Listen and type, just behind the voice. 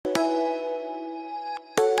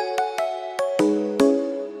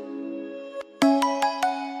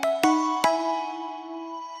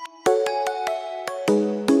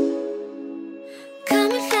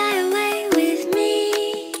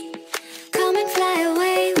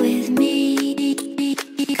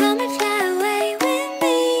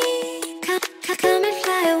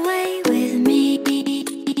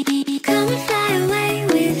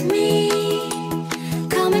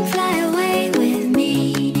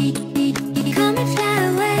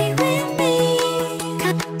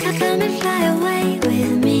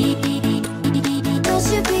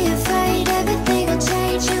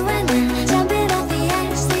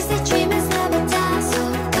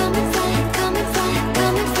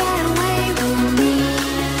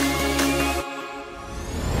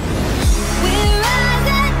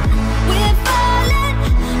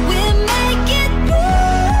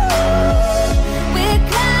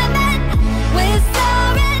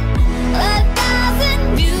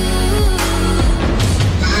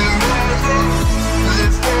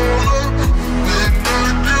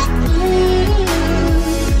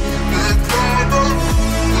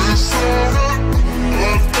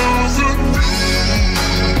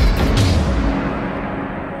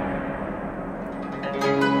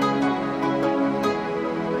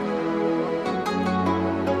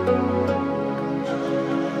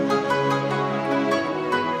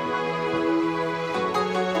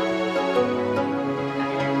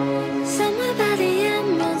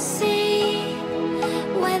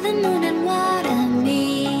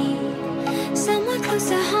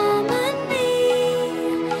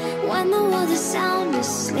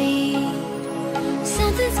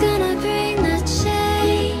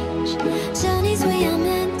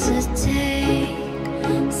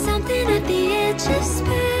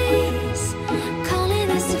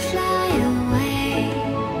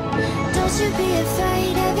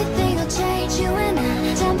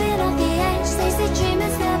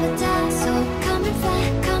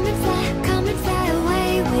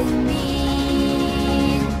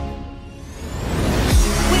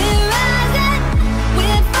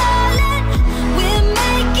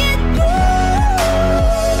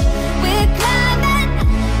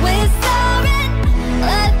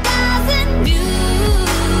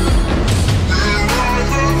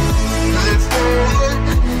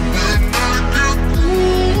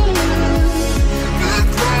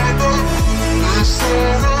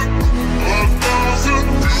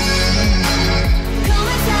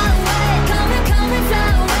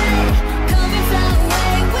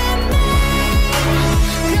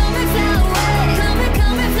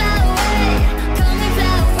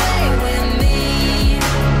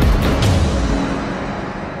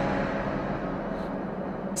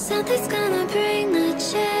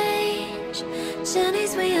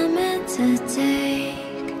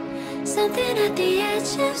Something at the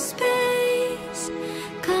edge of space,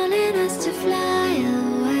 calling us to fly away.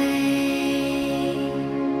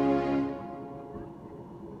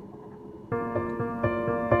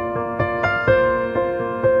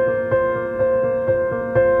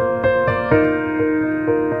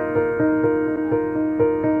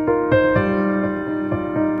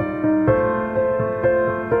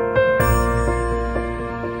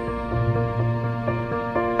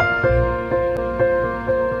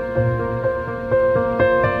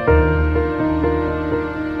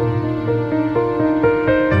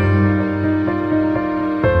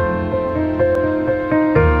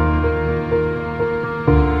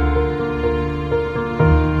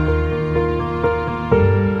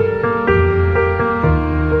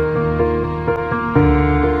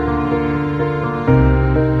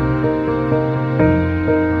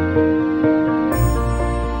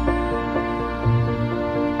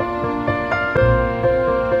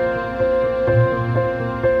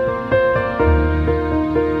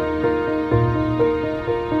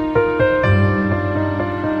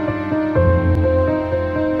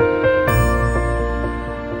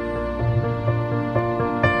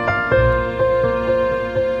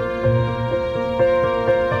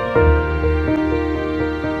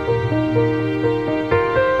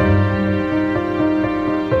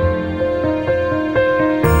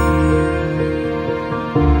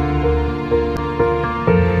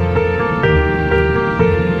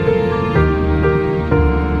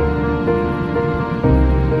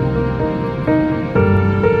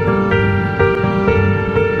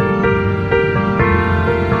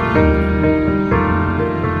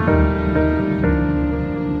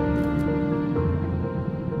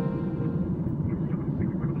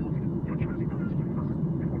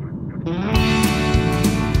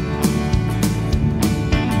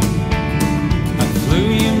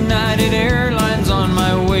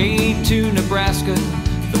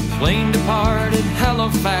 Plane departed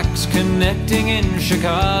Halifax, connecting in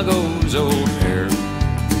Chicago's O'Hare.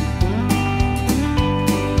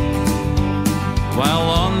 While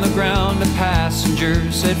on the ground, a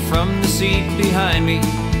passenger said from the seat behind me,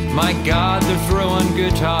 "My God, they're throwing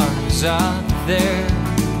guitars out there."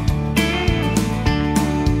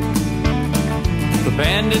 The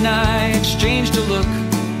band and I exchanged a look,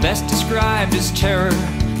 best described as terror,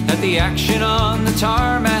 at the action on the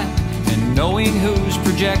tarmac, and knowing whose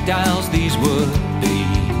projectiles these would be.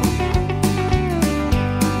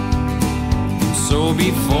 So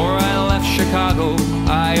before I left Chicago,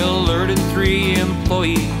 I alerted 3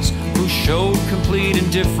 employees who showed complete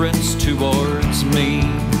indifference towards me.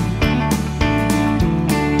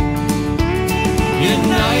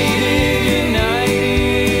 United,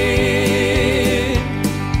 united,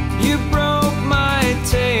 you broke my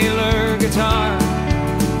Taylor guitar.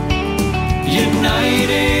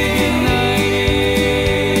 United,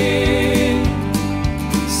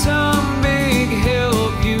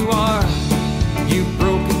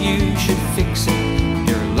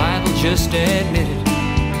 just admit it.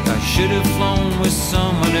 I should have flown with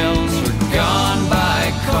someone else or gone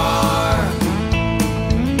by car.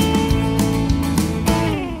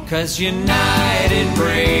 'Cause United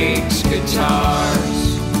breaks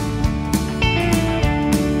guitars.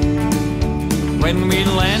 When we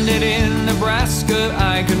landed in Nebraska,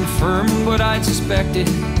 I confirmed what I'd suspected.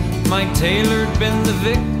 My Taylor'd been the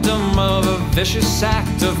victim of a vicious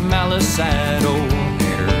act of malice at O'Hare.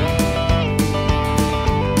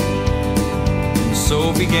 So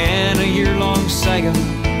began a year-long saga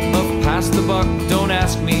of pass the buck, don't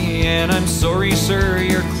ask me, and I'm sorry, sir,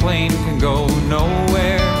 your claim can go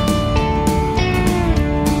nowhere.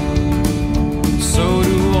 So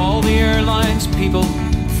do all the airlines people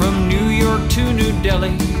from New York to New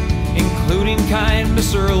Delhi, including kind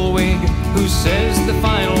Miss Earlwig, who says the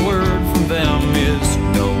final word from them is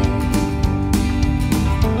no.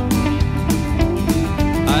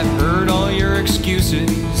 I've heard all your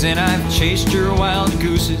excuses, and I've chased your wild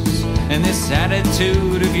gooses, and this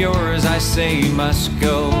attitude of yours, I say, must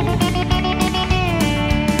go.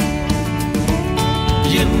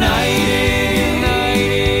 United,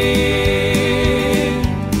 united,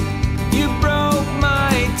 you broke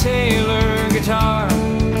my Taylor guitar.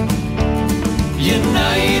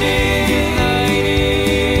 United, united,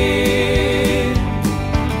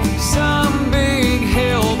 some big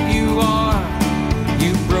help you are.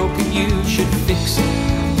 You broke it, you should fix it.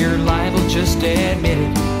 You're liable, just admit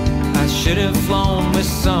it. I should have flown with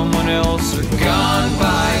someone else or gone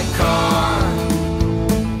by car.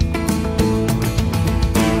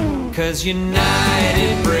 'Cause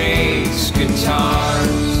United breaks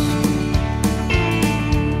guitars.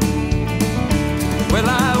 Well,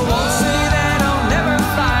 I won't say that I'll never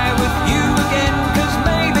fly with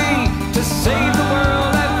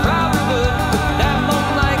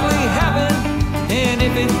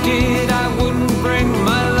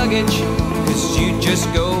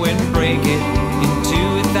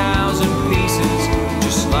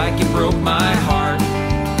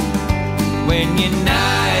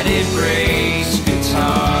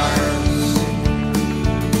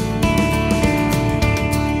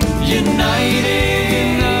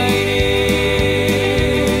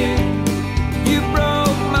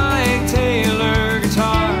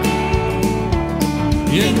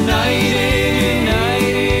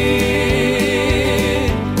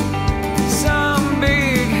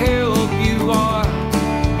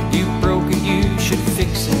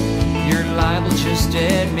liable, just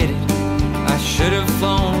admit it. I should have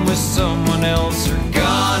flown with someone else or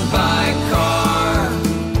gone by car.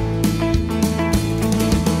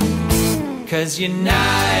 'Cause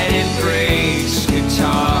United breaks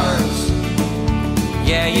guitars.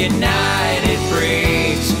 Yeah, United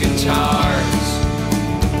breaks guitars.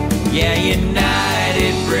 Yeah, United